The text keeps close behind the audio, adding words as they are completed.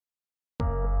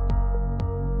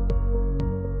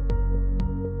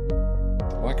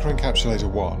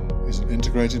Micro-encapsulator 1 is an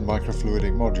integrated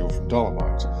microfluidic module from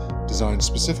Dolomite designed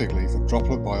specifically for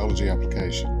droplet biology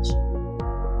applications.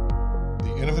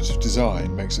 The innovative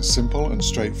design makes it simple and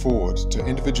straightforward to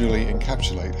individually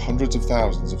encapsulate hundreds of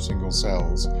thousands of single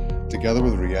cells, together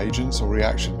with reagents or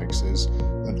reaction mixes,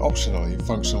 and optionally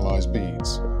functionalized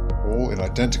beads, all in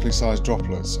identically sized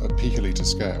droplets at picoliter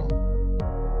scale.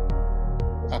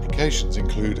 Applications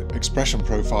include expression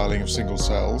profiling of single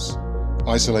cells,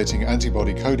 isolating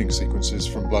antibody coding sequences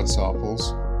from blood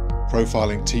samples,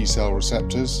 profiling T-cell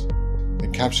receptors,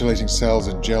 encapsulating cells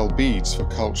in gel beads for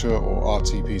culture or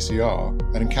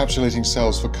RT-PCR, and encapsulating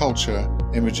cells for culture,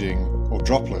 imaging, or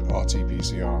droplet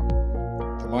RT-PCR.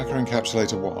 The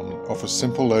Micro-encapsulator 1 offers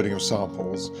simple loading of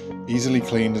samples, easily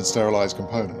cleaned and sterilized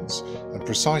components, and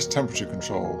precise temperature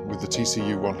control with the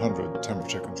TCU100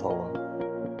 temperature controller.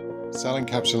 Cell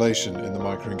encapsulation in the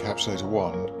Micro-encapsulator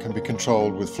 1 can be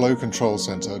controlled with Flow Control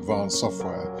Center advanced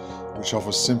software, which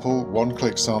offers simple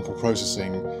one-click sample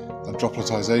processing and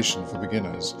dropletization for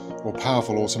beginners, or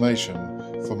powerful automation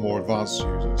for more advanced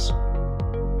users.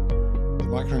 The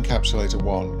Micro-encapsulator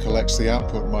 1 collects the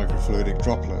output microfluidic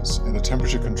droplets in a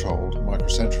temperature-controlled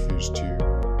microcentrifuge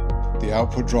tube. The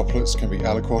output droplets can be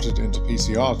aliquoted into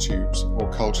PCR tubes or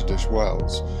culture dish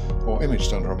wells, or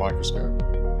imaged under a microscope.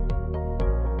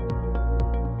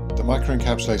 The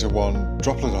Micro-encapsulator 1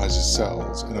 dropletizes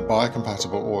cells in a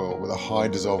biocompatible oil with a high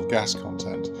dissolved gas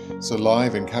content, so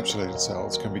live encapsulated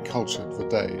cells can be cultured for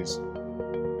days.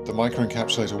 The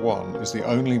Micro-encapsulator 1 is the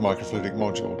only microfluidic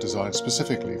module designed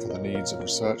specifically for the needs of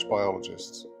research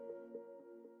biologists.